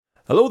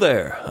Hello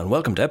there, and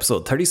welcome to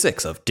episode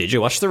 36 of Did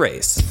You Watch the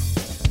Race?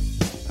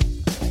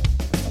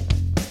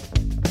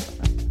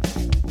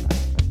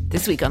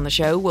 This week on the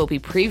show, we'll be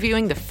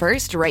previewing the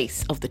first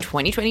race of the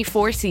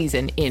 2024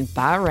 season in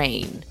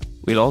Bahrain.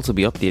 We'll also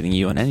be updating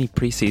you on any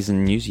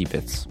pre-season newsy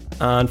bits.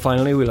 And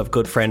finally, we'll have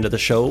good friend of the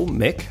show,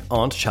 Mick,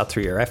 on to chat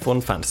through your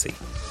F1 fantasy.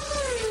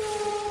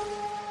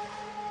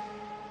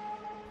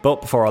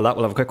 But before all that,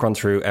 we'll have a quick run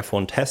through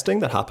F1 testing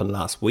that happened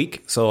last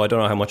week. So I don't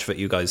know how much of it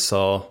you guys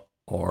saw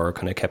or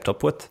kind of kept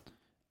up with.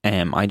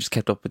 I just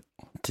kept up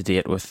to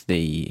date with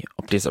the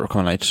updates that were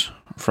coming out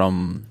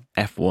from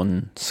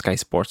F1 Sky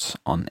Sports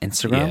on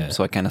Instagram. Yeah.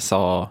 So I kind of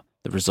saw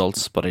the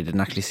results, but I didn't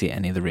actually see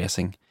any of the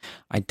racing.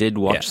 I did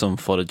watch some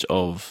footage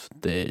of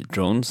the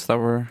drones that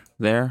were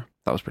there.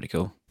 That was pretty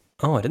cool.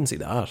 Oh, I didn't see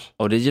that.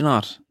 Oh, did you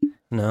not?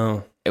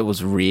 No. It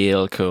was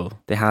real cool.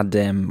 They had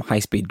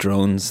high-speed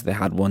drones. They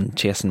had one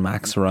chasing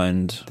Max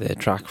around the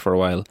track for a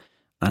while,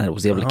 and it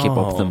was able to keep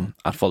up with them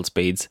at full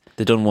speeds.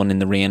 They done one in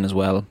the rain as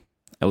well.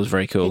 It was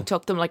very cool. It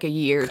took them like a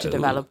year to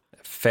develop.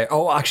 Fair.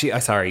 Oh, actually,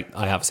 sorry.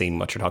 I have seen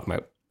what you're talking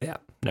about. Yeah,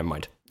 never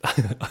mind.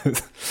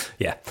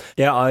 Yeah,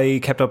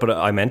 I kept up with it.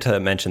 I meant to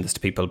mention this to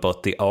people,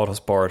 but the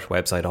Autosport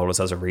website always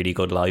has a really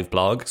good live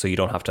blog, so you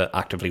don't have to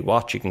actively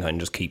watch. You can kind of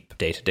just keep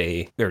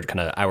day-to-day or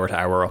kind of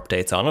hour-to-hour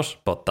updates on it,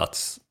 but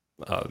that's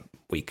a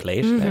week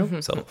late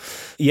now. So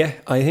yeah,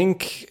 I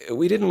think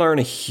we didn't learn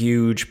a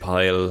huge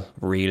pile,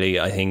 really.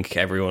 I think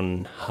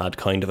everyone had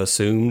kind of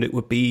assumed it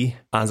would be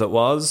as it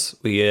was.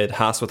 We had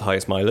Haas with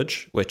highest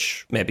mileage,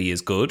 which maybe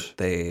is good.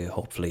 They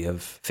hopefully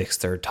have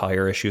fixed their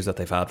tyre issues that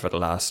they've had for the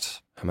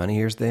last... How many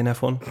years are they in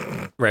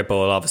F1? Red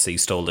Bull obviously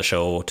stole the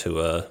show to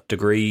a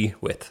degree,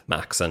 with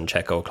Max and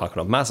Checo clocking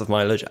up massive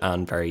mileage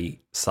and very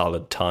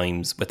solid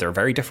times with their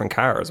very different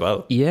car as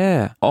well.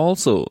 Yeah.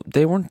 Also,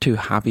 they weren't too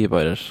happy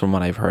about it from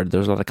what I've heard.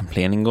 There's a lot of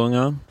complaining going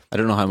on. I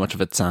don't know how much of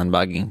it's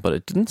sandbagging, but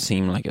it didn't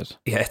seem like it.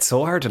 Yeah, it's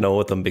so hard to know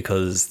with them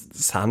because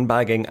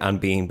sandbagging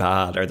and being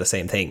bad are the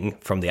same thing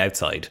from the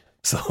outside.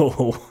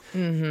 So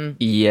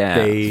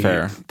Yeah,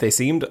 fair. They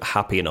seemed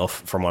happy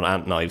enough from what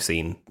Ant and I've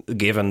seen,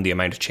 given the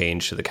amount of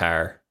change to the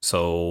car.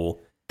 So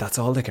that's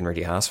all they can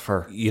really ask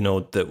for. You know,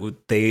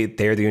 that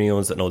they're the only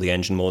ones that know the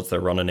engine modes they're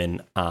running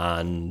in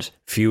and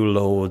fuel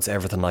loads,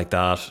 everything like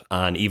that.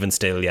 And even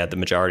still, the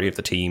majority of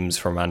the teams,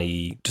 from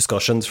any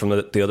discussions from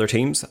the other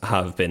teams,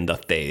 have been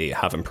that they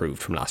have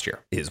improved from last year,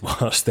 is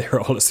what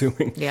they're all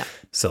assuming. Yeah.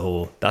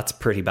 So that's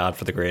pretty bad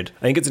for the grid.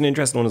 I think it's an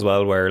interesting one as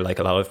well, where like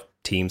a lot of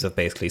teams have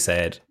basically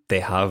said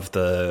they have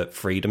the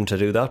freedom to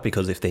do that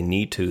because if they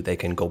need to, they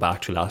can go back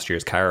to last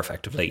year's car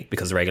effectively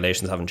because the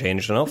regulations haven't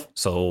changed enough.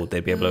 So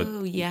they'd be able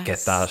to get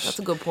that that's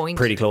a good point.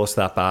 pretty close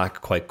to that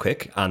back quite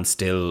quick and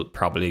still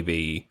probably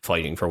be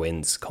fighting for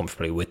wins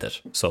comfortably with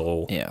it.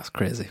 So Yeah, it's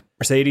crazy.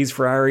 Mercedes,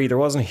 Ferrari, there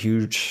wasn't a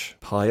huge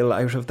pile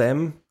out of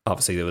them.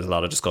 Obviously, there was a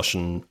lot of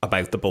discussion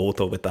about the both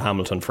with the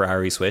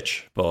Hamilton-Ferrari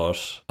switch, but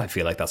I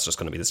feel like that's just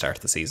going to be the start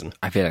of the season.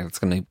 I feel like it's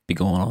going to be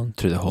going on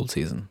through the whole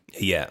season.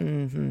 Yeah.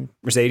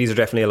 Mercedes are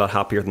definitely a lot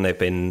happier than they've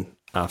been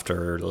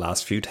after the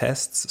last few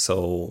tests,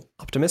 so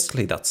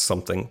optimistically that's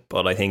something.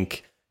 But I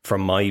think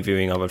from my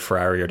viewing of it,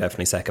 Ferrari are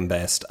definitely second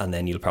best, and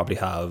then you'll probably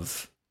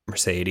have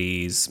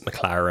Mercedes,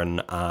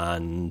 McLaren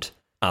and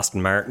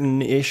Aston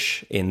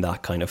Martin-ish in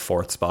that kind of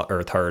fourth,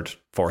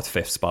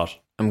 fifth spot.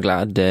 I'm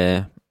glad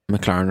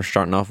McLaren are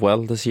starting off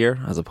well this year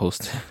as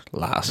opposed to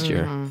last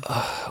year.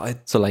 I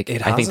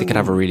think they could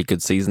have a really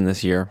good season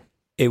this year.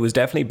 It was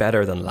definitely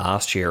better than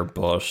last year,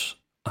 but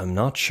I'm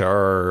not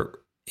sure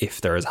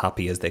if they're as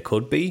happy as they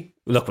could be.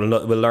 Look, we'll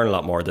learn a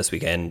lot more this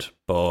weekend,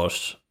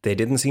 but they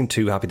didn't seem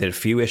too happy. They had a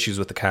few issues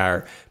with the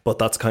car, but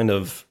that's kind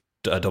of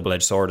a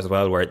double-edged sword as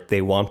well, where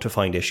they want to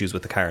find issues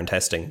with the car in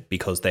testing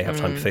because they have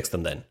time to fix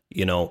them then.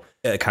 You know,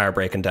 a car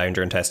breaking down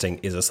during testing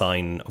is a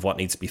sign of what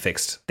needs to be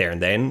fixed there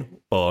and then,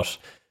 but...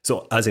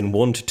 So as in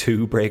 1 to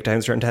 2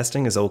 breakdowns during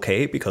testing is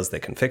okay because they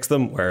can fix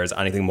them, whereas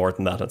anything more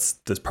than that,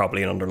 there's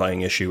probably an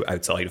underlying issue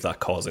outside of that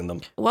causing them.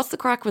 What's the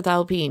crack with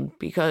Alpine?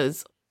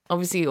 Because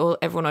obviously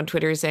everyone on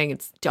Twitter is saying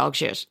it's dog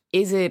shit.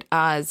 Is it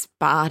as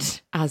bad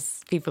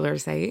as people are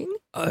saying?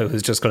 I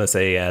was just going to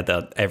say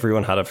that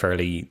everyone had a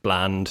fairly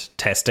bland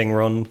testing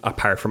run,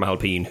 apart from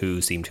Alpine,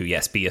 who seemed to,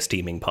 be a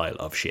steaming pile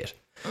of shit.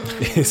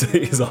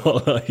 Is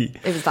all It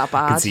was that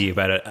bad. can see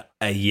about it.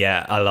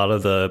 A lot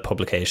of the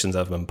publications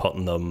have been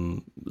putting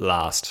them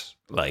last.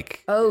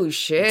 Oh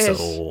shit!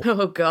 So,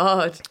 oh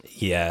god!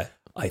 Yeah,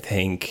 I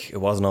think it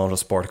wasn't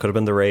Autosport. It could have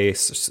been the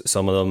race.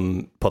 Some of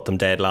them put them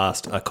dead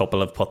last. A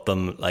couple have put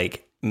them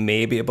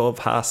maybe above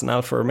Haas and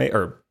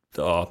Alfa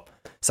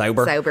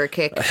Sauber. Sauber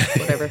kick,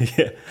 whatever.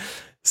 Yeah.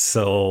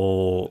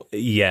 So,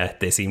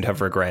 they seem to have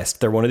regressed.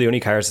 They're one of the only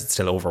cars that's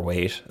still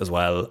overweight as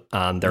well,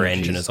 and their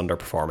engine is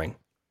underperforming.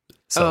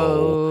 So,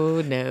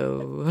 oh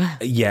no.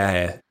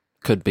 Yeah.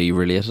 Could be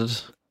related.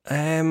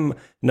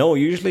 No,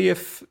 usually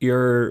if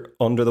you're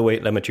under the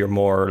weight limit, you're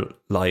more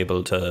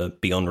liable to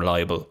be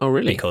unreliable. Oh,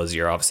 really? Because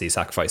you're obviously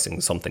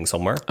sacrificing something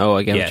somewhere. Oh,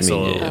 I get what you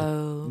mean.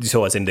 Oh.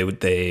 So as in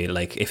they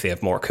like if they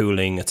have more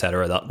cooling,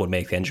 etc., that would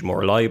make the engine more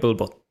reliable,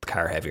 but the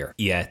car heavier.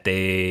 Yeah,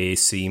 they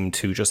seem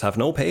to just have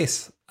no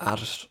pace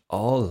at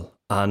all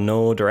and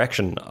no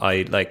direction.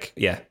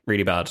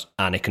 Really bad.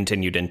 And it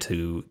continued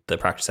into the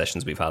practice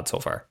sessions we've had so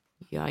far.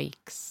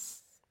 Yikes.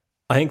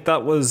 I think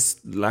that was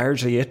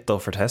largely it, though,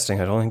 for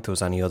testing. I don't think there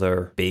was any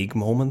other big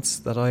moments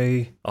that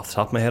off the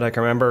top of my head, I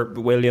can remember.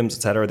 Williams,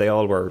 etc., they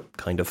all were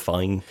kind of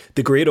fine.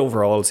 The grid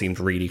overall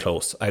seemed really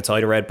close.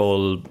 Outside of Red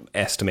Bull,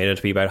 estimated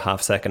to be about half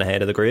a second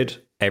ahead of the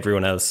grid.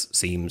 Everyone else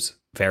seems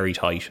very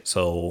tight.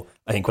 So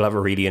I think we'll have a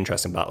really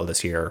interesting battle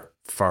this year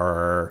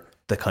for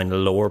the kind of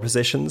lower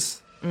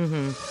positions.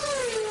 Mm-hmm.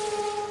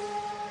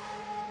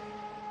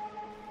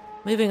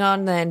 Moving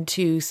on then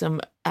to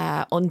some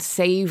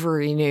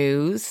unsavoury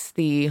news.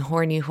 The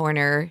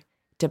Horner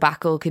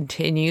debacle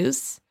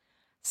continues.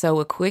 So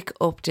a quick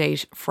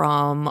update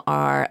from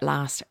our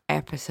last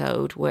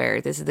episode,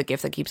 where this is the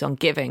gift that keeps on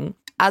giving.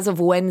 As of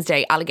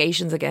Wednesday,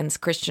 allegations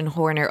against Christian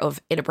Horner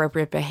of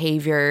inappropriate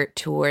behaviour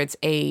towards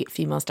a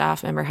female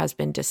staff member has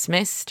been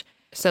dismissed.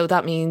 So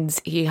that means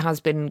he has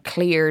been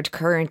cleared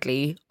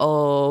currently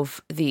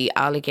of the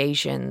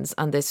allegations,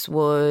 and this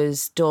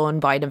was done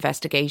by an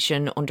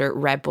investigation under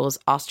Red Bull's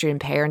Austrian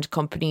parent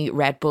company,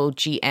 Red Bull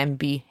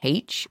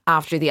GmbH,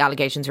 after the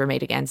allegations were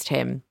made against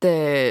him.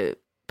 The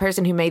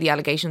person who made the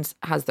allegations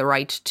has the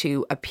right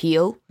to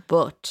appeal,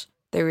 but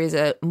there is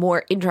a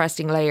more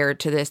interesting layer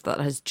to this that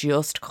has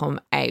just come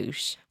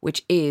out,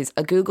 which is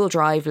a Google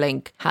Drive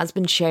link has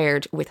been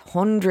shared with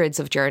hundreds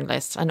of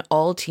journalists and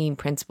all team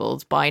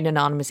principals by an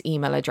anonymous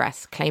email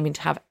address claiming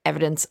to have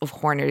evidence of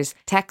Horner's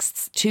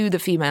texts to the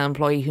female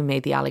employee who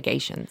made the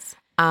allegations.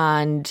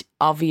 And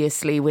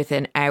obviously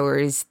within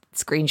hours,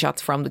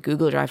 screenshots from the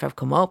Google Drive have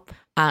come up,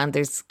 and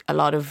there's a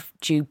lot of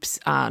dupes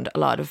and a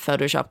lot of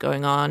Photoshop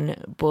going on,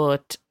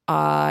 but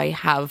I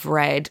have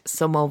read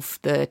some of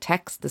the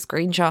text, the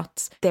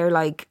screenshots. They're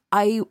like,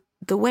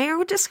 the way I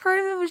would describe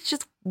it is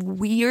just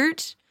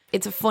weird.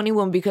 It's a funny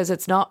one because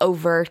it's not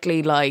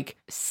overtly like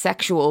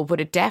sexual,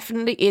 but it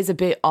definitely is a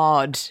bit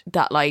odd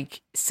that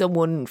like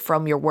someone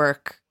from your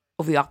work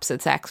of the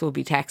opposite sex will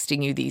be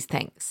texting you these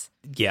things.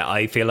 Yeah,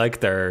 I feel like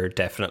they're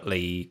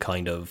definitely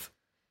kind of,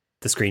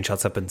 the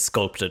screenshots have been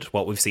sculpted.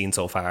 What we've seen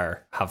so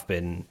far have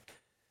been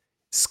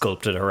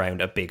sculpted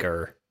around a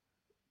bigger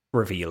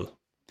reveal.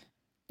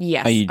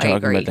 Yes, are you talking I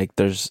agree. about like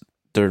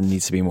there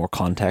needs to be more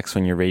context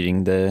when you're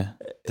reading the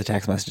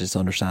text messages to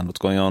understand what's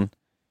going on?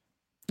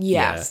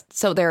 Yes. Yeah.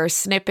 So there are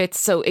snippets.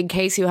 So in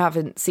case you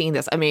haven't seen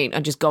this, I mean,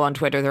 and just go on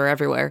Twitter, they're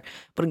everywhere.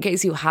 But in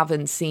case you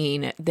haven't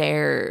seen,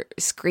 they're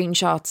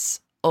screenshots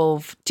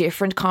of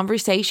different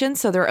conversations.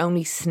 So they're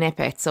only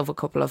snippets of a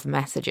couple of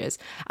messages.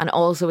 And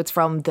also it's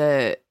from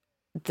the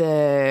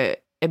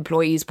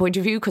employee's point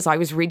of view, because I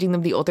was reading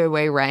them the other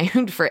way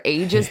around for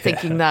ages,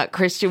 thinking that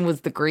Christian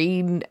was the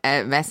green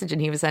message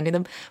and he was sending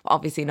them.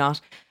 Obviously not.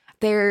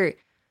 They're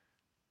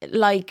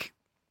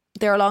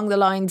along the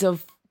lines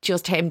of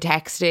just them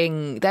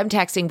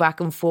texting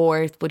back and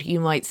forth, but he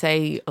might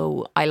say,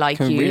 "Oh, I like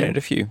you." Can we read out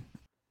a few?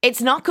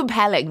 It's not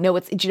compelling. No,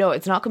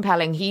 it's not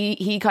compelling.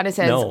 He kind of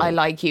says, no. "I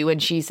like you,"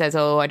 and she says,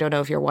 "Oh, I don't know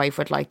if your wife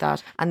would like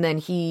that." And then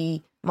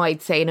he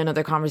might say in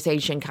another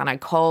conversation, "Can I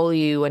call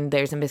you?" And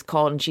there's a missed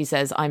call, and she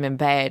says, "I'm in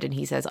bed," and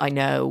he says, "I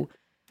know."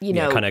 You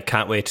know, kind of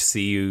can't wait to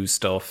see you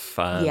stuff.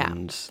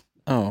 And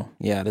oh,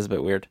 yeah, it is a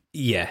bit weird.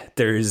 Yeah,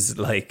 there's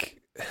like,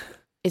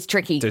 it's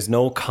tricky. There's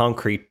no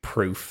concrete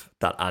proof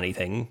that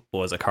anything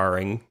was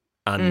occurring,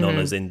 and none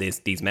is in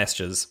these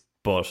messages,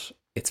 but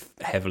it's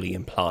heavily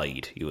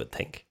implied, you would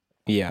think.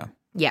 Yeah.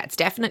 Yeah, it's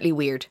definitely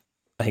weird.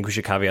 I think we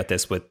should caveat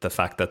this with the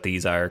fact that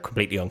these are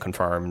completely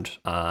unconfirmed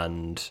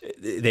and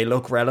they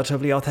look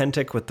relatively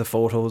authentic with the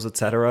photos,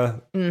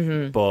 etc.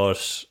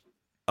 But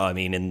I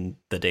mean, in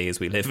the days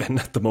we live in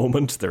at the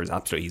moment, there's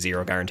absolutely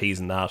zero guarantees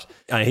in that.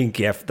 I think,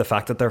 yeah, the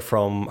fact that they're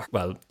from,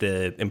 well,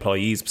 the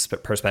employee's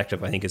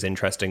perspective, I think is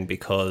interesting,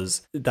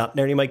 because that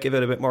nearly might give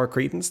it a bit more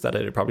credence, that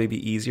it'd probably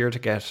be easier to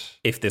get,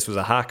 if this was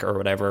a hack or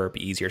whatever, it'd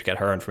be easier to get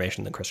her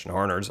information than Christian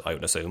Horner's, I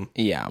would assume.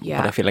 Yeah, but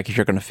I feel like if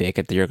you're going to fake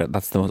it,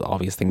 that's the most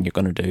obvious thing you're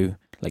going to do.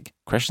 Like,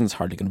 Christian's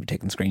hardly going to be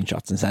taking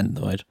screenshots and sending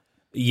them out.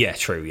 Yeah,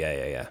 true.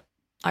 Yeah.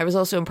 I was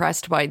also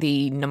impressed by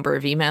the number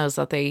of emails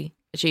that they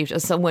achieved.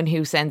 As someone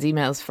who sends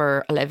emails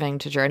for a living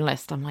to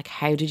journalists, I'm like,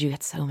 how did you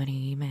get so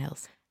many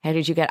emails? How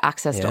did you get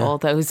access to all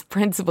those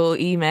principal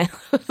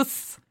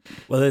emails?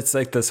 Well, it's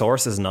like the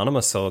source is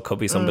anonymous, so it could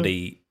be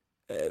somebody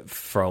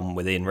from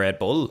within Red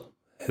Bull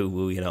who,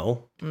 would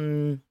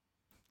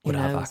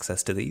have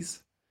access to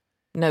these.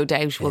 No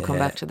doubt we'll come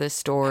back to this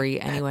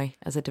story anyway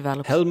as it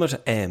develops.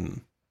 Helmut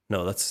M.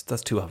 No, that's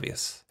too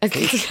obvious.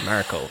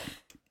 Marco.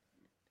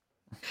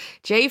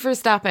 J for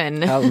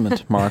Stappen.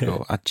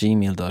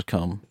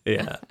 helmutmarco@gmail.com.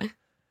 Yeah.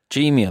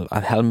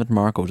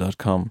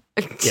 gmail@helmutmarco.com.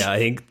 Yeah, I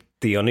think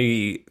the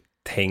only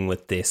thing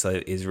with this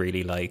is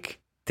really like,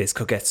 this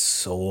could get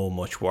so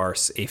much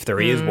worse. If there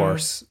is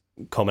worse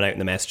coming out in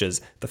the messages,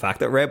 the fact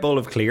that Red Bull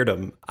have cleared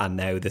them and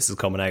now this is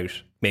coming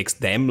out makes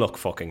them look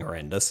fucking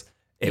horrendous.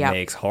 It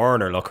makes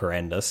Horner look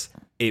horrendous.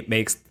 it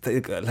makes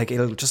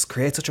it'll just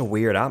create such a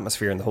weird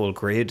atmosphere in the whole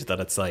grid that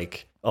it's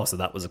like, oh, so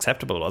that was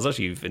acceptable, was it?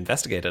 You've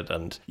investigated.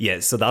 And yeah,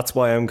 so that's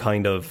why I'm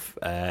kind of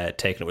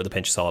taking it with a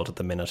pinch of salt at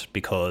the minute,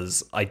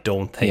 because I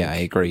don't think I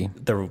agree.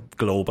 the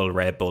global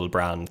Red Bull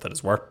brand that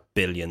is worth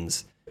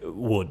billions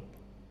would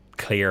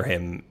clear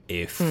him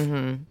if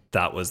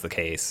that was the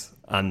case.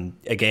 And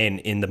again,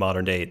 in the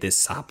modern day,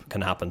 this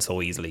can happen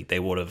so easily. They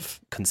would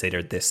have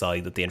considered this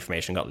side that the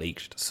information got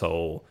leaked.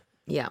 So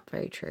Yeah,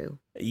 very true.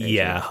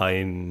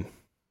 I'm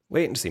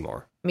waiting to see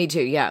more. Me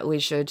too. Yeah, we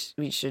should.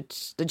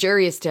 The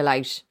jury is still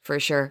out for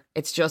sure.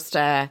 It's just,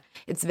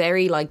 it's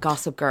very like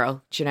Gossip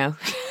Girl, do you know?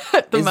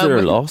 At the Is moment. there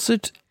a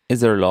lawsuit?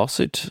 Is there a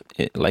lawsuit?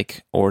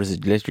 Or is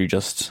it literally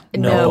just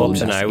No. Up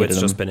to now, it's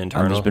just been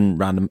internal. And there's been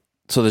random.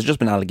 So there's just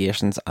been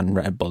allegations, and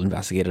Red Bull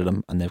investigated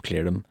them, and they've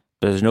cleared them.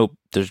 But there's no.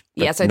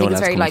 Yeah, so I no think it's one else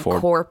very coming like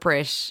forward.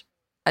 corporate,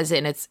 as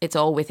in it's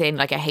all within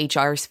like a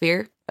HR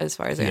sphere, as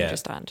far as I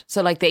understand.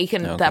 So like they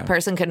can, that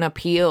person can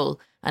appeal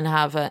and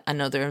have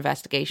another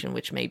investigation,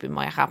 which maybe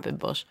might happen,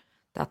 but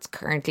that's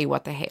currently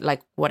what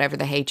whatever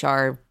the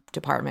HR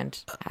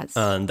department has.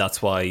 And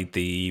that's why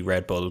the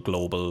Red Bull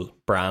global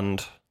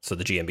brand, so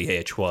the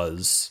GmbH,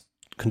 was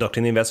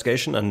conducting the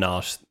investigation, and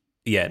not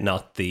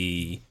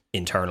the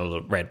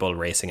internal Red Bull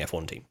Racing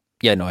F1 team.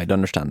 Yeah, no, I'd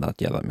understand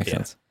that. Yeah, that makes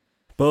sense.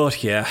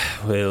 But yeah,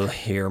 we'll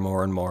hear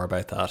more and more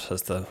about that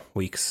as the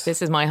weeks.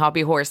 This is my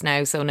hobby horse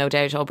now, so no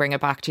doubt I'll bring it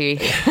back to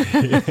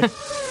you.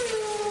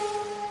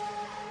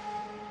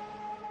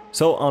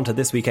 So on to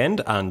this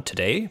weekend and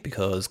today,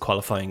 because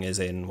qualifying is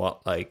in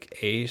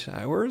 8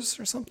 hours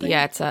or something?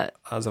 Yeah, it's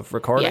as of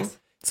recording. Yes.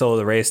 So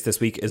the race this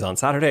week is on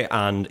Saturday,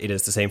 and it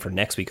is the same for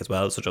next week as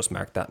well. So just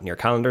mark that in your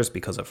calendars,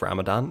 because of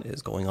Ramadan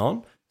is going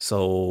on.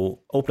 So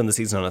opening the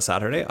season on a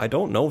Saturday. I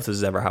don't know if this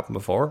has ever happened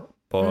before,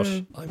 but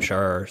I'm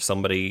sure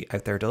somebody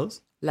out there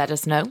does. Let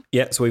us know.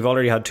 Yeah, so we've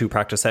already had 2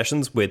 practice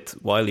sessions with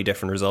wildly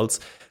different results.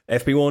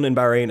 FP1 in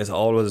Bahrain is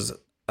always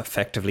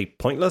effectively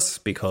pointless,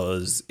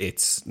 because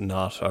it's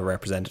not a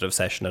representative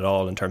session at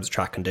all in terms of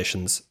track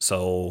conditions.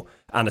 So,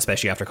 and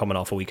especially after coming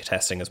off a week of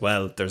testing as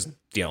well, there's,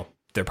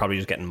 they're probably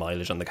just getting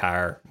mileage on the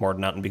car more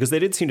than that, because they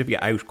did seem to be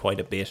out quite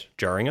a bit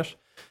during it.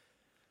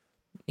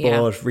 Yeah.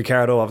 But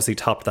Ricciardo obviously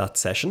topped that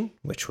session,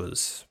 which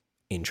was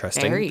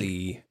interesting. Very.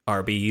 The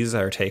RBs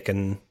are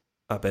taking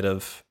a bit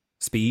of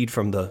speed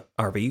from the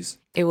RBs.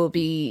 It will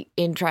be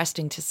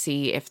interesting to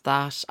see if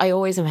that. I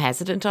always am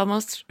hesitant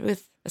almost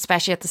with,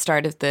 especially at the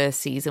start of the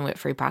season with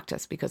free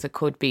practice, because it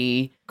could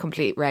be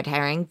complete red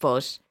herring,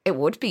 but it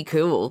would be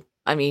cool.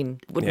 I mean,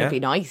 wouldn't it be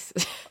nice?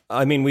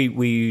 I mean,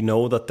 we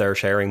know that they're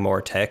sharing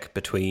more tech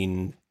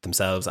between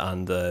themselves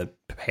and the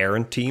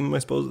parent team, I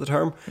suppose is the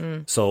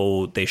term.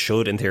 So they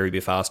should, in theory, be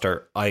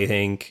faster. I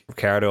think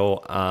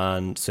Ricciardo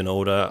and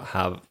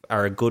Tsunoda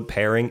are a good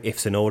pairing if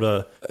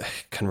Tsunoda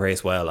can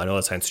race well. I know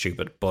that sounds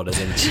stupid, but as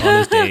in on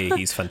his day,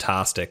 he's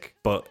fantastic.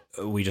 But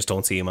we just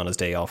don't see him on his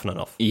day often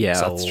enough. Yeah,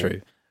 So, that's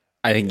true.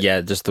 I think,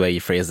 just the way you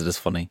phrase it is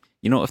funny.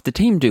 If the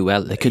team do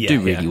well, they could do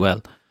really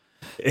well.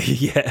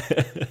 Yeah.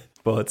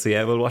 But so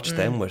yeah, we'll watch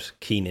them with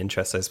keen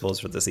interest, I suppose,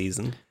 for the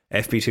season.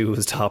 FP2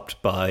 was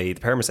topped by the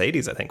pair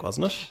Mercedes, I think,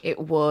 wasn't it? It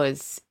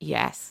was,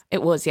 yes.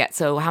 It was, yeah.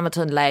 So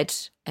Hamilton led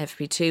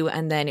FP2,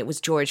 and then it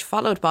was George,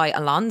 followed by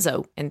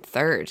Alonso in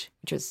third,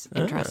 which was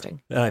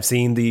interesting. I've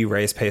seen the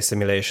race pace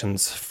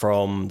simulations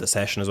from the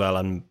session as well,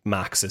 and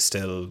Max is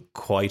still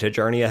quite a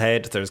journey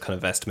ahead. There's kind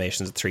of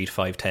estimations of 3 to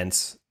 5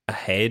 tenths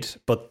ahead,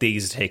 but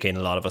these take in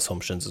a lot of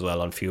assumptions as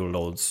well on fuel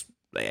loads,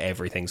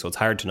 everything, so it's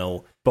hard to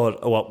know.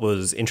 But what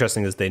was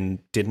interesting is they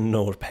didn't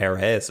note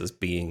Perez as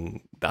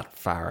being that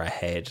far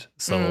ahead,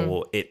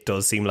 so it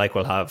does seem like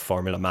we'll have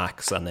Formula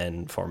Max and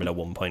then Formula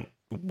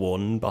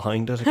 1.1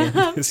 behind it again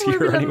this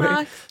year anyway.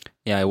 Max.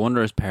 Yeah, I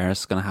wonder is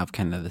Paris going to have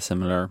kind of the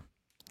similar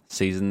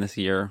season this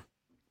year,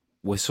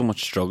 with so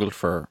much struggle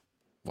for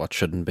what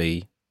shouldn't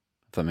be,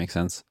 if that makes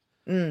sense.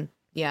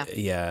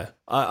 Yeah.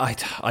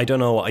 I don't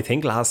know. I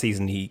think last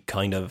season he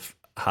kind of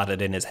had it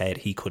in his head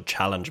he could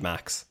challenge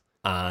Max,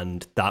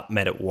 and that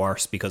made it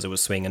worse because it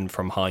was swinging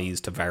from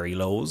highs to very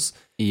lows.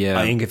 Yeah,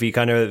 I think if he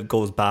kind of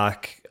goes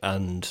back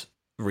and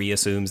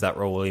reassumes that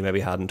role he maybe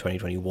had in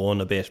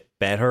 2021 a bit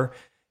better,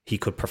 he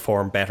could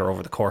perform better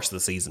over the course of the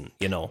season,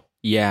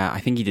 Yeah, I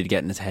think he did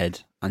get in his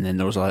head, and then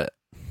there was a lot of,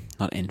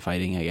 not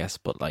infighting, I guess,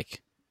 but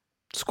like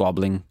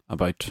squabbling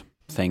about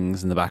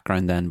things in the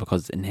background then,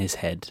 because in his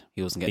head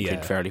he wasn't getting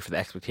treated fairly for the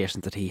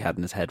expectations that he had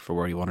in his head for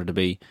where he wanted to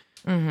be.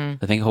 I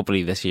think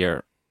hopefully this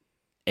year,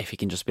 if he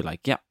can just be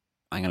like,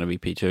 I'm going to be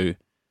P2, I'm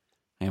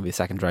going to be the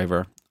second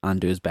driver, and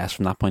do his best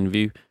from that point of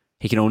view,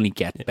 he can only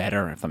get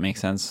better, if that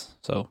makes sense.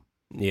 So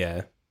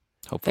yeah,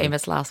 hopefully.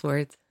 Famous last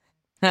words.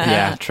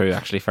 Yeah, true,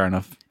 actually, fair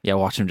enough. Yeah,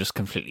 watch him just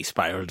completely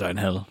spiral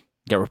downhill,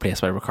 get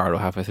replaced by Ricardo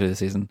halfway through the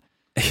season.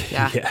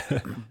 Yeah.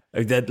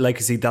 Like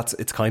you see,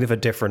 it's kind of a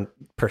different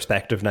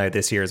perspective now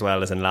this year as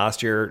well, as in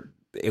last year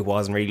it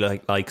wasn't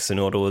really like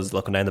Tsunoda was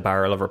looking down the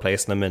barrel of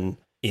replacing him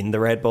in the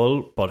Red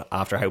Bull, but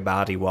after how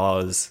bad he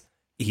was,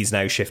 he's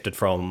now shifted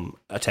from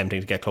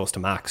attempting to get close to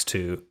Max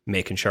to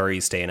making sure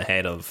he's staying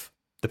ahead of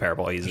the pair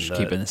boys and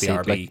keeping the the seat,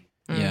 RB.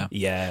 Yeah.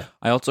 Yeah.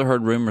 I also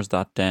heard rumours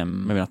that,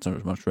 maybe not so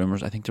much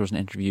rumours, I think there was an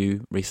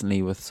interview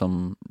recently with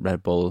some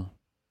Red Bull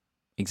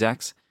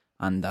execs,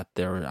 and that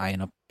they were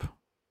eyeing up,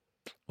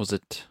 was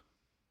it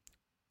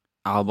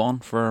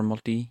Albon for a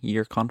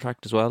multi-year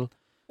contract as well?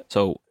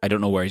 So I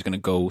don't know where he's going to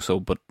go,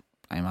 but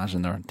I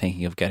imagine they're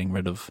thinking of getting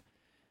rid of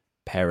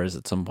Perez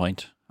at some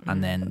point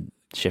and then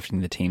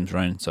shifting the teams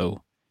around.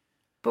 So,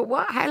 But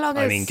how long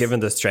is... I mean,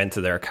 given the strength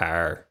of their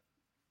car,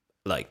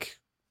 like,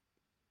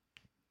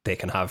 they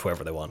can have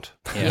whoever they want.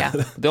 Yeah.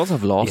 They also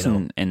have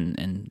Lawson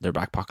in their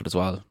back pocket as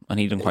well, and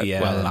he did quite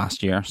well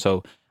last year.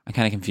 So I'm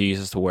kind of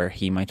confused as to where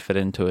he might fit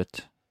into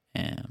it.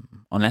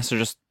 Unless they're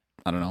just,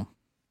 I don't know.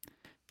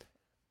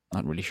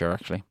 Not really sure,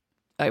 actually.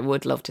 I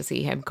would love to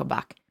see him come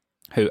back.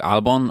 Who,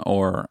 Albon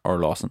or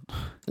Lawson?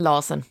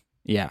 Lawson.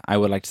 Yeah, I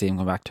would like to see him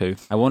come back too.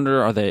 I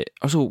wonder, are they...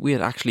 Also,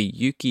 weird, actually,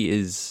 Yuki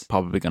is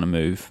probably going to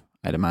move,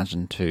 I'd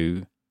imagine,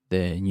 to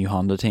the new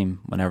Honda team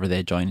whenever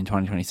they join in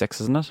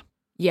 2026, isn't it?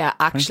 Yeah,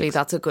 actually, 26.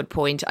 that's a good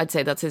point. I'd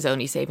say that's his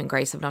only saving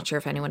grace. I'm not sure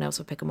if anyone else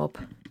would pick him up.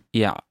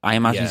 Yeah, I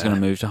imagine he's going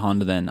to move to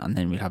Honda then, and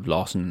then we'll have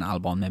Lawson and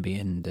Albon maybe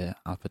in the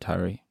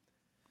AlphaTauri.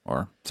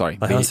 Or, sorry,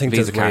 I don't think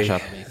Visa Cash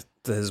App.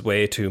 there's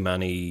way too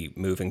many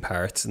moving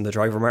parts in the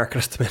driver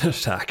market at the minute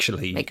to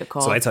actually Make a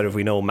call. So outside of,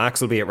 we know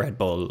Max will be at Red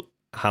Bull,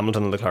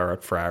 Hamilton and Leclerc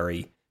at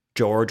Ferrari,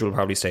 George will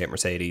probably stay at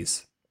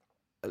Mercedes,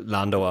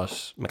 Lando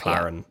at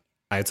McLaren.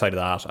 Outside of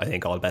that, I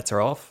think all bets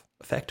are off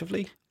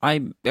effectively.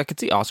 I could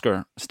see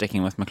Oscar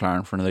sticking with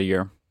McLaren for another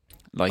year.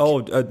 Like,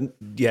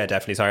 Yeah,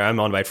 definitely. Sorry, I'm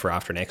on about for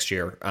after next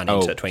year and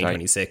into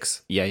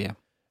 2026. Yeah.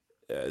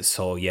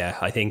 So yeah,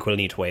 I think we'll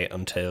need to wait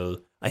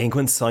until, I think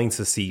when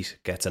Sainz's seat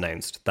gets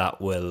announced,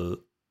 that will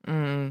be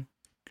the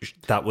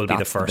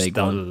first.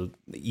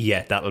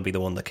 That'll be the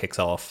one that kicks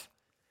off.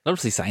 I'd love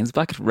to see Sainz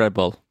back at Red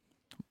Bull.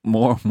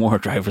 More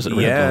drivers at Red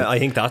Bull. Yeah, I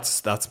think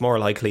that's more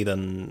likely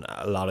than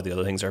a lot of the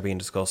other things that are being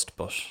discussed.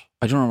 But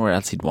I don't know where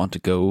else he'd want to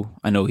go.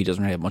 I know he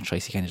doesn't really have much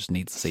choice. He kind of just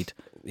needs the seat.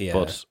 yeah,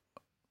 But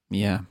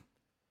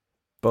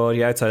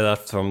yeah, outside of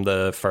that, from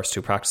the first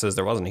two practices,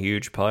 there wasn't a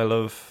huge pile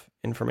of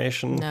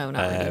information. No,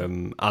 not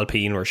really.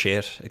 Alpine were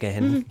shit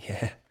again.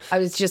 Yeah, I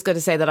was just going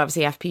to say that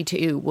obviously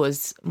FP2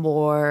 was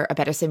a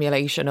better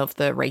simulation of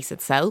the race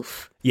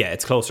itself. yeah,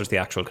 it's closer to the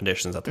actual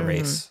conditions that the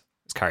race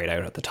is carried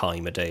out at the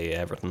time of day,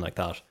 everything like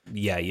that.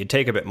 Yeah, you'd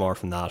take a bit more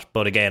from that.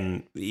 But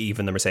again,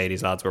 even the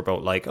Mercedes lads were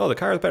both like, oh, the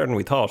car is better than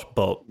we thought,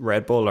 but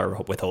Red Bull are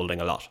withholding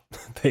a lot.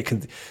 They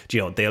can,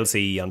 they'll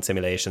see on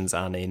simulations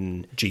and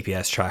in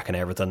GPS track and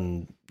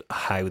everything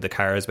how the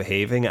car is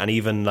behaving. And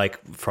even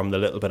like from the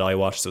little bit I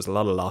watched, there was a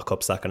lot of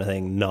lockups, that kind of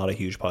thing. Not a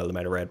huge pile of them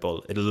out of Red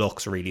Bull. It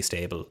looks really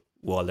stable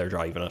while they're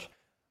driving it.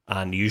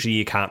 And usually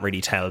you can't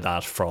really tell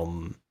that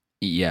from...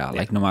 Yeah,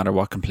 like no matter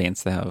what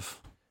complaints they have.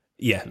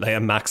 Yeah, like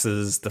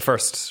Max's, the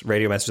first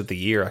radio message of the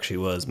year actually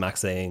was Max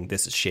saying,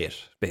 this is shit,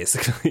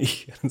 basically.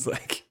 It's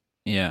like...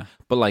 Yeah,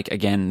 but like,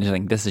 again,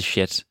 like, this is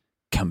shit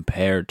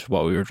compared to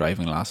what we were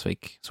driving last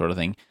week, sort of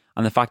thing.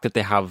 And the fact that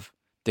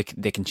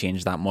they can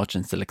change that much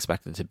and still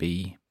expect it to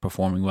be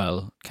performing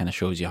well kind of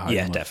shows you how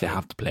much they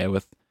have to play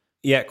with.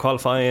 Yeah,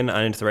 qualifying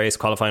and into the race.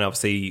 Qualifying,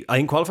 obviously, I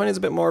think qualifying is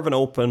a bit more of an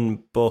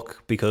open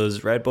book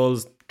because Red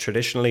Bulls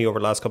traditionally over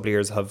the last couple of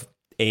years have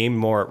aimed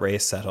more at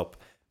race setup,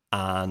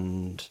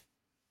 and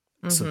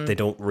so they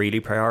don't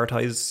really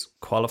prioritise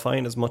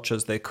qualifying as much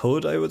as they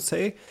could, I would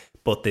say.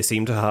 But they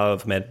seem to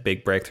have made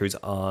big breakthroughs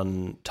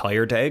on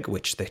tyre deg,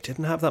 which they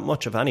didn't have that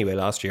much of anyway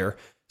last year.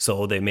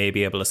 So they may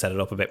be able to set it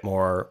up a bit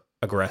more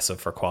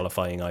aggressive for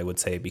qualifying, I would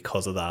say,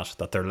 because of that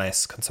they're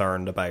less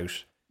concerned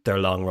about their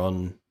long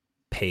run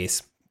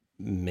pace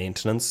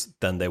maintenance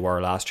than they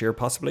were last year,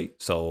 possibly.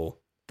 So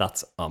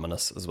that's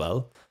ominous as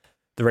well.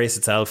 The race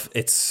itself,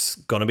 it's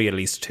going to be at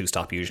least a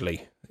two-stop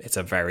usually. It's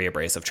a very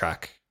abrasive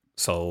track.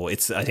 So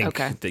it's, I think,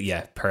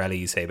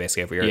 Pirelli say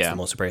basically every year it's the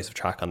most abrasive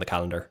track on the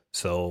calendar.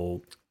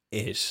 So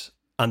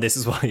and this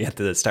is why at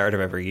the start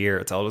of every year,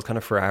 it's always kind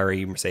of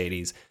Ferrari,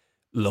 Mercedes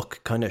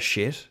look kind of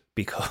shit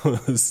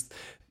because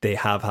they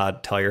have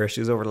had tyre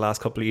issues over the last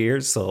couple of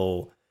years.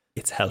 So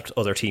it's helped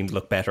other teams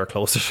look better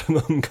closer to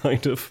them,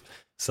 kind of.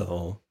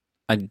 So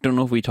I don't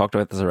know if we talked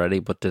about this already,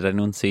 but did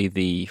anyone see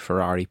the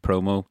Ferrari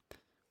promo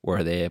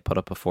where they put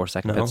up a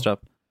 4-second pit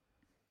stop?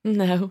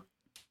 No.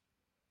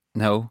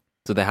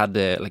 So they had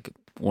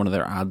one of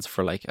their ads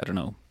for like, I don't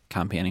know,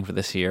 campaigning for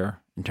this year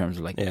in terms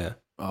of like,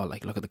 oh,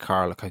 like look at the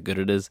car, look how good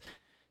it is.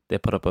 They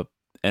put up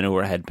an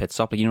overhead pit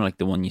stop, like, like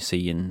the one you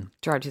see in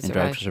Drive to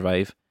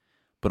Survive.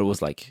 But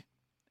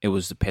it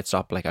was the pit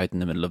stop like out in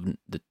the middle of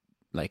the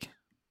like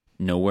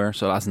nowhere.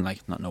 So it wasn't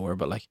like, not nowhere,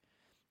 but like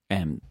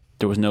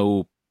there was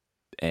no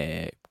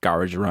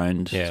garage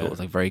around. So it was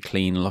like very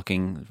clean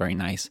looking, very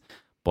nice.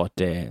 But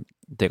they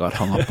got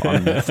hung up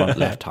on the front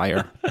left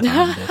tire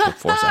and they took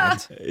 4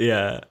 seconds.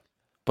 Yeah.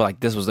 But like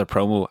this was their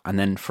promo, and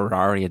then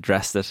Ferrari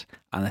addressed it,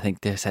 and I think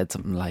they said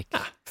something like,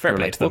 fair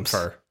play to them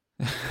for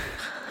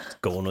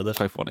going with it.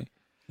 Quite funny.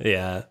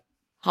 Yeah.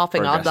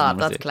 Hopping on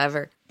that's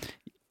clever.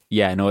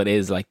 Yeah, no, it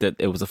is like that.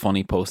 It was a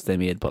funny post they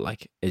made, but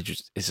like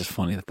it's just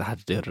funny that they had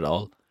to do it at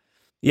all.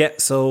 Yeah,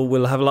 so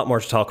we'll have a lot more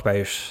to talk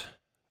about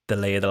the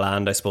lay of the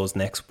land, I suppose,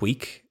 next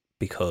week,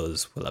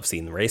 because we'll have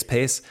seen the race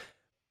pace.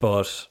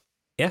 But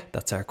yeah,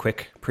 that's our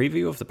quick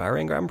preview of the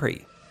Bahrain Grand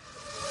Prix.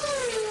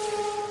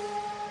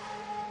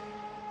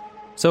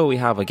 So we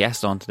have a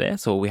guest on today.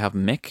 So we have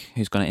Mick,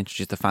 who's going to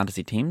introduce the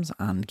fantasy teams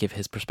and give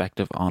his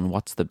perspective on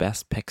what's the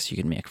best picks you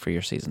can make for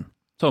your season.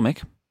 So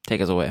Mick,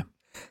 take us away.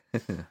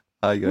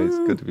 Hi guys,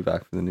 good to be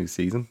back for the new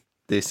season.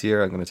 This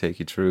year I'm going to take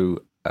you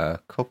through a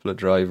couple of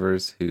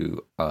drivers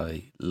who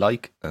I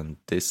like and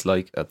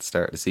dislike at the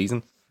start of the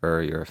season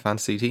for your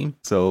fantasy team.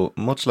 So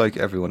much like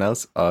everyone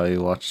else, I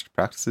watched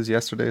practices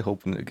yesterday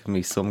hoping to give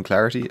me some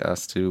clarity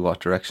as to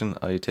what direction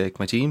I take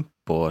my team,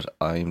 but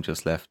I'm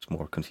just left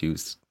more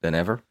confused than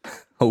ever,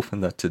 hoping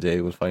that today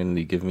will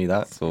finally give me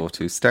that. So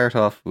to start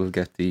off, we'll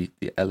get the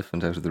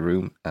elephant out of the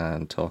room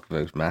and talk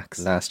about Max.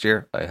 Last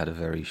year I had a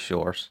very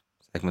short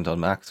segment on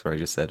Max where I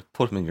just said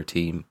put him in your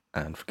team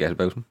and forget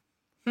about him.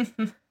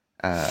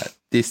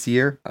 This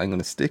year I'm going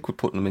to stick with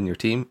putting him in your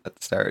team at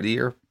the start of the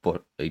year,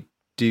 but I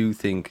do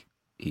think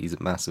he's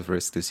a massive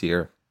risk this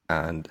year,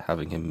 and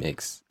having him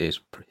makes it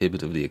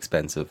prohibitively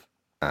expensive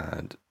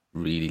and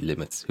really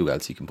limits who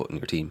else you can put in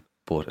your team.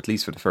 But at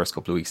least for the first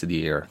couple of weeks of the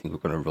year, I think we're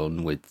going to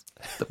run with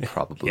the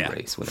probable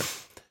race winner.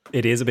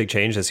 It is a big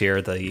change this year.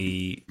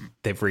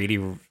 They've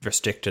really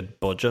restricted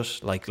budget.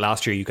 Like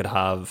last year you could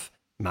have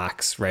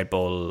Max, Red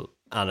Bull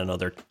and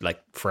another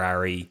like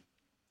Ferrari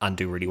and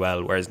do really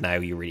well, whereas now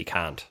you really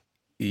can't.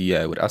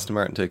 Yeah, with Aston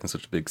Martin taking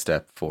such a big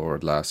step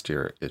forward last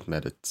year, it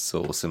made it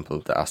so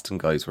simple. The Aston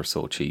guys were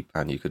so cheap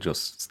and you could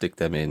just stick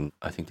them in.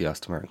 I think the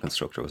Aston Martin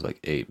constructor was like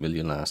 8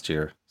 million last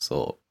year.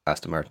 So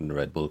Aston Martin and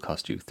Red Bull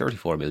cost you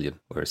 34 million,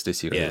 whereas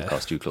this year it'll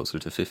cost you closer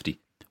to 50.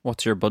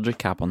 What's your budget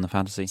cap on the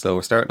fantasy? So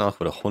we're starting off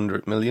with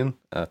 100 million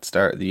at the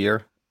start of the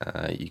year.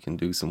 You can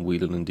do some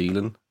wheeling and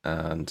dealing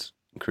and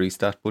increase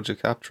that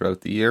budget cap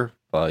throughout the year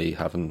by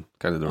having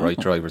kind of the right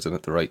drivers in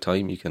at the right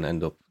time. You can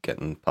end up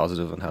getting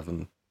positive and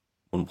having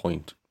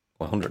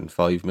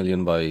 1.105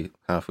 million by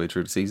halfway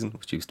through the season,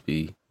 which used to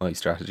be my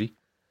strategy,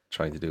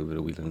 trying to do a bit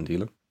of wheeling and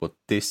dealing. But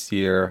this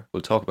year,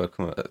 we'll talk about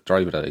a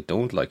driver that I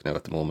don't like now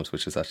at the moment,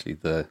 which is actually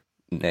the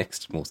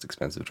next most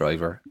expensive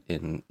driver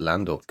in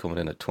Lando, coming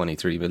in at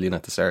 23 million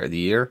at the start of the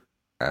year.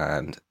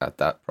 And at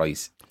that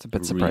price, it's a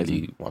bit surprising.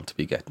 Really want to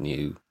be getting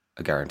you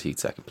a guaranteed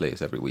second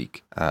place every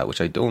week,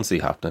 which I don't see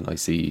happening. I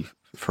see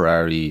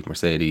Ferrari,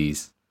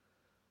 Mercedes,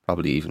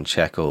 probably even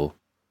Checo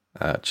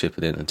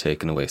chipping in and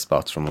taking away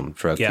spots from him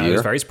throughout the year. Yeah, I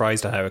was very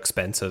surprised at how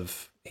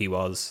expensive he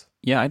was.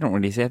 Yeah, I don't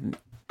really see it.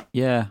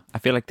 Yeah, I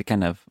feel like they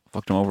kind of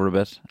fucked him over a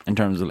bit in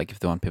terms of like if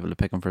they want people to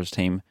pick him for his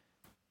team,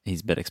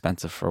 he's a bit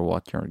expensive for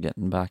what you're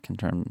getting back in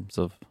terms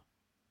of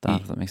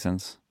that, if that makes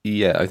sense.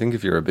 Yeah, I think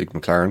if you're a big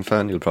McLaren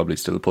fan, you'll probably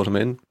still put him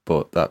in,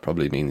 but that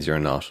probably means you're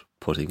not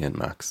putting in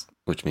Max,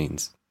 which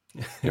means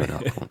you're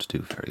not going to do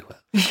very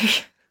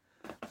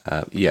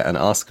well. And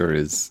Oscar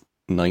is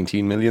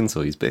 19 million,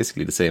 so he's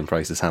basically the same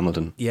price as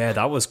Hamilton. Yeah,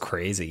 that was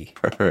crazy.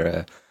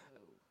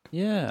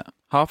 Yeah.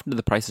 How often do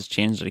the prices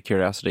change, out of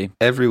curiosity?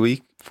 Every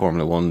week,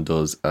 Formula One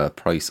does a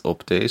price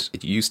update.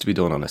 It used to be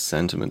done on a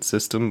sentiment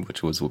system,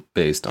 which was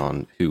based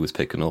on who was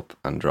picking up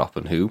and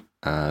dropping who,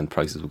 and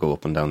prices would go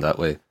up and down that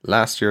way.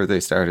 Last year, they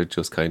started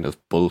just kind of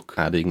bulk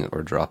adding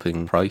or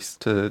dropping price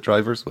to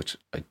drivers, which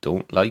I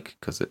don't like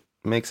because it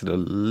makes it a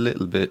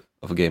little bit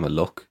of a game of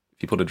luck.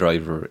 If you put a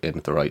driver in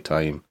at the right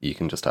time, you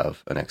can just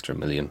have an extra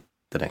million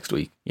the next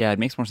week. Yeah, it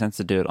makes more sense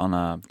to do it on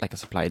a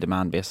supply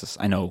demand basis.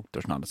 I know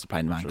there's not a supply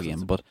and demand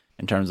game, but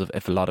in terms of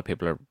if a lot of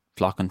people are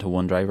flocking to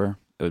one driver,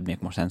 it would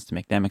make more sense to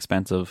make them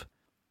expensive.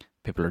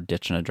 People are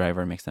ditching a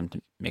driver, makes sense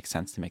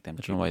to make them.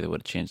 I don't know why they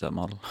would have changed that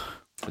model.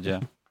 But yeah.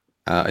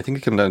 I think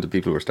it came down to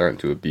people who were starting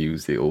to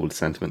abuse the old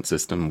sentiment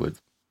system with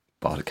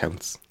bot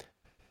accounts.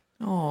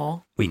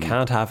 Oh, we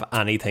can't have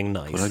anything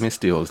nice. But I miss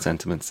the old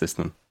sentiment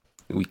system.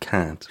 We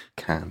can't.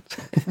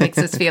 It makes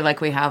us feel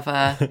like we have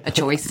a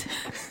choice.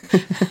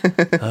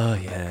 Oh,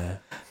 yeah.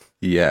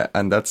 Yeah,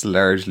 and that's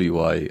largely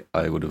why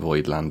I would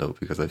avoid Lando,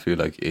 because I feel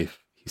like if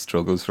he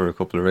struggles for a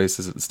couple of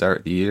races at the start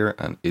of the year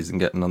and isn't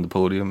getting on the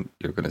podium,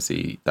 you're going to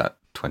see that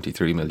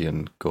 23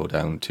 million go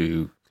down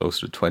to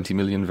closer to 20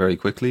 million very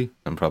quickly,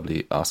 and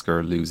probably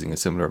Oscar losing a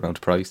similar amount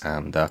of price.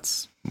 And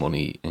that's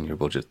money in your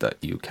budget that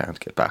you can't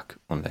get back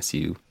unless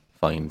you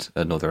find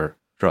another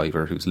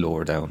driver who's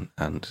lower down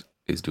and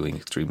is doing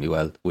extremely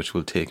well, which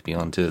will take me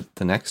on to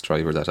the next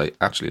driver that I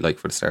actually like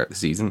for the start of the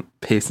season.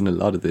 Pacing a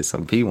lot of this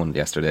on P1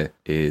 yesterday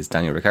is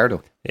Daniel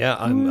Ricciardo. Yeah,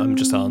 I'm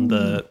just on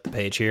the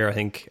page here. I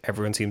think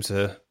everyone seems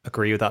to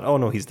agree with that. Oh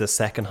no, he's the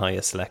second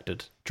highest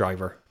selected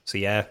driver. So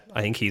yeah,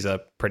 I think he's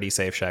a pretty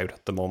safe shout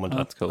at the moment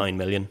at cool. 9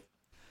 million.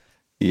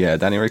 Yeah,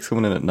 Danny Rick's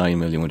coming in at 9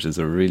 million, which is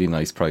a really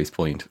nice price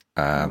point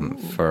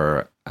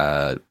for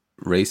a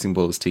Racing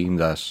Bulls team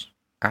that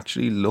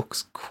actually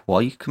looks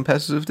quite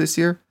competitive this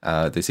year.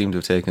 They seem to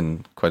have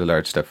taken quite a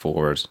large step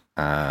forward,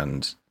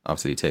 and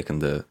obviously taken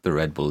the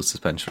Red Bull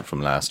suspension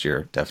from last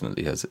year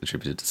definitely has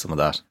attributed to some of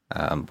that.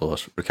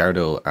 But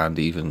Ricciardo and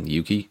even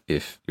Yuki,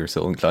 if you're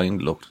so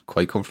inclined, looked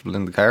quite comfortable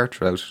in the car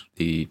throughout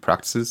the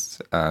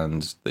practices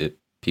and the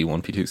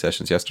P1, P2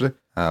 sessions yesterday.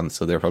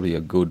 So they're probably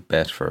a good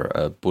bet for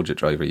a budget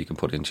driver you can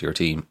put into your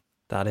team.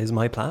 That is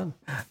my plan.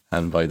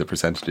 And by the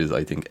percentages,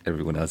 I think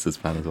everyone else's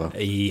plan as well.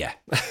 Yeah.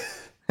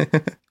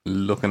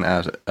 Looking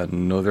at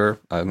another,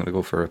 I'm going to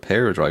go for a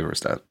pair of drivers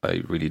that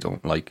I really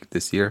don't like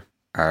this year,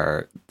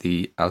 are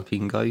the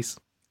Alpine guys.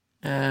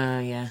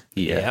 Yeah.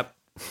 Yep.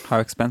 How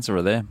expensive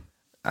are they?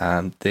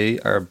 And they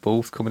are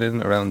both coming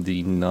in around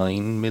the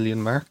 9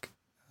 million mark.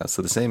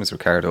 So the same as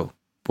Ricardo.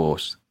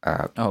 But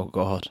Oh,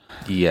 God.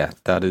 yeah,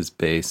 that is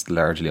based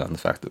largely on the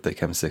fact that they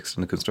came sixth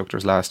in the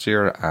constructors last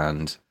year,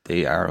 and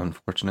they are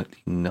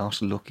unfortunately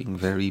not looking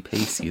very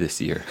pacey this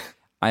year.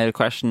 I had a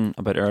question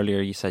about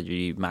earlier. You said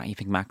you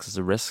think Max is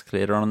a risk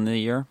later on in the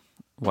year.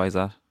 Why is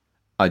that?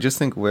 I just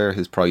think where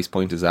his price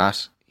point is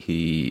at,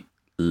 he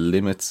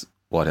limits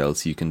what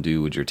else you can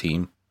do with your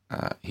team.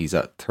 He's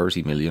at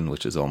 30 million,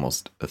 which is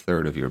almost a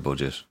third of your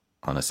budget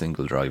on a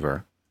single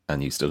driver,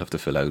 and you still have to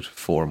fill out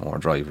 4 more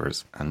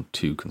drivers and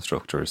 2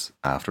 constructors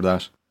after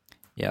that.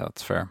 Yeah,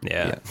 that's fair.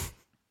 Yeah.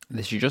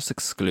 They should just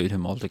exclude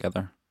him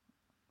altogether.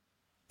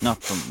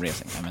 Not from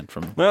racing, I meant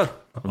from... Well,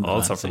 From the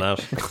also from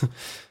that.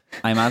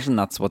 I imagine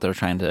that's what they're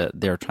trying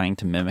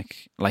to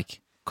mimic,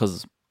 like,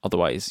 because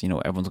otherwise,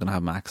 everyone's going to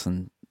have Max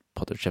and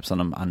put their chips on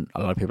him, and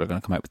a lot of people are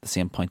going to come out with the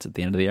same points at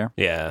the end of the year.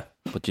 Yeah.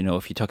 But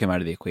if you took him out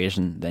of the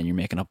equation, then you're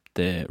making up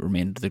the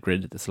remainder of the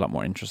grid. It's a lot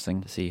more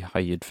interesting to see how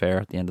you'd fare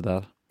at the end of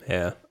that.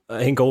 Yeah.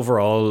 I think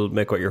overall,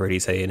 Mick, what you're really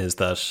saying is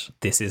that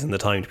this isn't the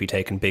time to be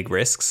taking big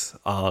risks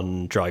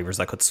on drivers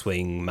that could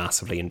swing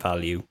massively in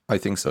value. I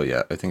think so,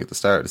 yeah. I think at the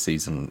start of the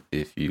season,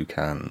 if you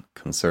can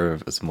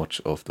conserve as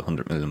much of the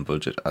 100 million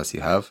budget as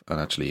you have and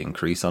actually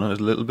increase on it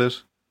a little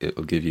bit, it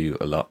will give you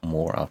a lot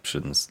more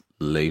options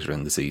later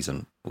in the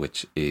season,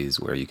 which is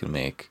where you can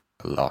make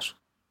a lot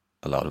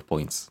of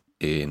points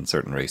in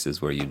certain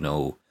races where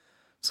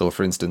So,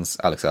 for instance,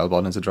 Alex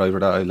Albon is a driver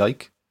that I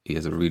like. He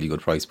has a really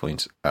good price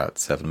point at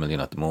 7 million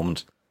at the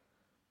moment,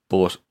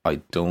 but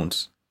I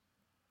don't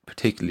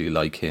particularly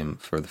like him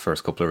for the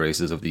first couple of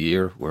races of the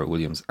year where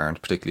Williams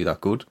aren't particularly that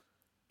good.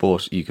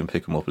 But you can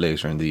pick him up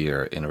later in the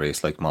year in a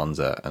race like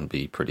Monza and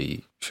be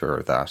pretty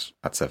sure that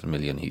at 7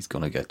 million he's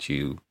going to get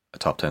you a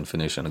top 10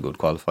 finish and a good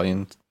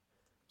qualifying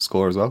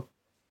score as well.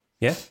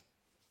 Yeah.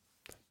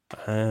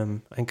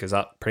 I think is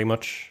that pretty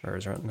much, or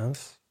is there anything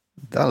else?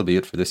 That'll be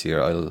it for this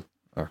year.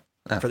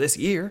 For this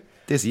year?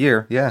 This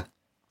year, yeah.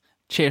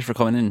 Cheers for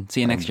coming in. See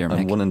you next year,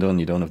 I'm Mick. one and done.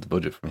 You don't have the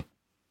budget for me.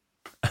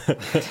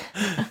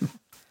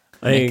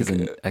 Mick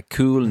is a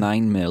cool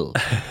 9 mil.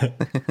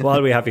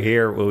 While we have you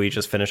here, will we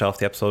just finish off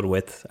the episode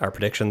with our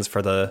predictions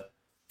for the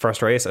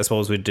first race? I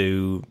suppose we'd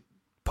do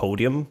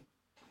podium.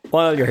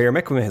 While you're here,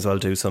 Mick, we may as well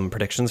do some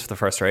predictions for the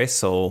first race.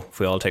 So if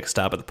we all take a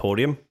stab at the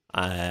podium,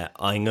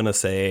 I'm going to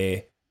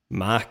say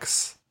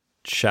Max,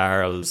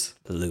 Charles,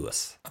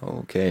 Lewis.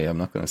 Okay, I'm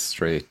not going to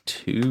stray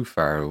too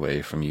far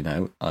away from you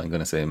now. I'm going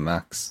to say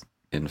Max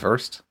in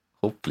first.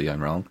 Hopefully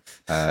I'm wrong.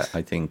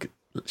 I think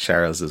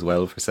Charles as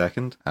well for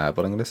second, but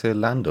I'm going to say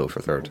Lando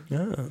for third.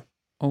 Yeah.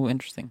 Oh,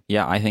 interesting.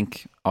 Yeah, I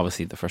think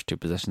obviously the first 2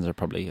 positions are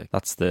probably,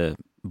 that's the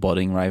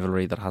budding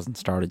rivalry that hasn't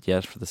started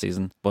yet for the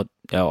season. But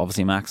yeah,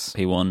 obviously Max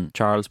P1,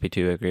 Charles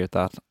P2, I agree with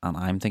that. And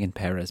I'm thinking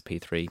Perez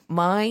P3.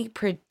 My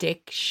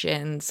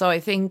prediction, so I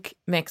think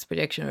Mick's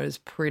prediction was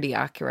pretty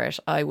accurate.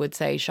 I would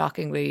say,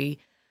 shockingly,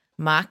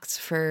 Max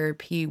for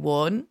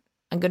P1.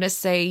 I'm going to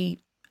say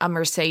a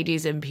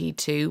Mercedes in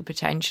P2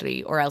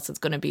 potentially, or else it's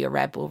going to be a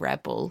Red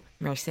Bull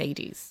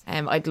Mercedes.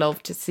 I'd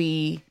love to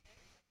see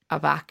a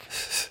back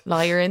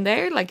liar in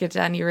there like a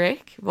Danny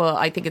Rick, but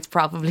I think it's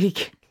probably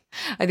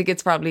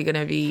going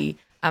to be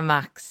a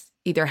Max,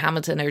 either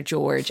Hamilton or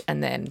George,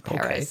 and then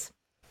Perez. Okay.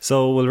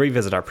 So we'll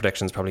revisit our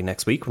predictions probably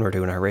next week when we're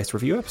doing our race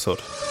review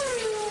episode.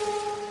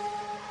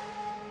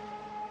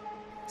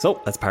 So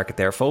let's park it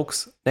there,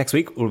 folks. Next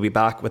week, we'll be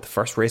back with the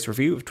first race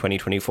review of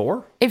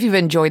 2024. If you've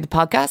enjoyed the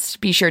podcast,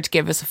 be sure to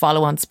give us a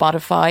follow on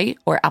Spotify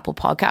or Apple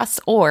Podcasts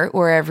or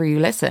wherever you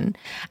listen,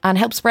 and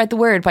help spread the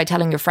word by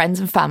telling your friends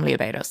and family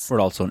about us.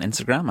 We're also on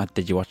Instagram at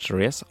Did You Watch the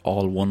Race?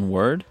 All one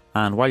word.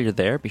 And while you're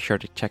there, be sure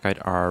to check out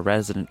our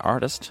resident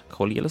artist,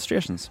 Coley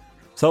Illustrations.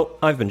 So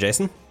I've been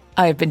Jason.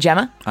 I've been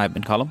Gemma. I've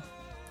been Colin.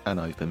 And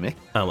I've been Mick.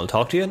 And we'll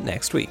talk to you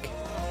next week.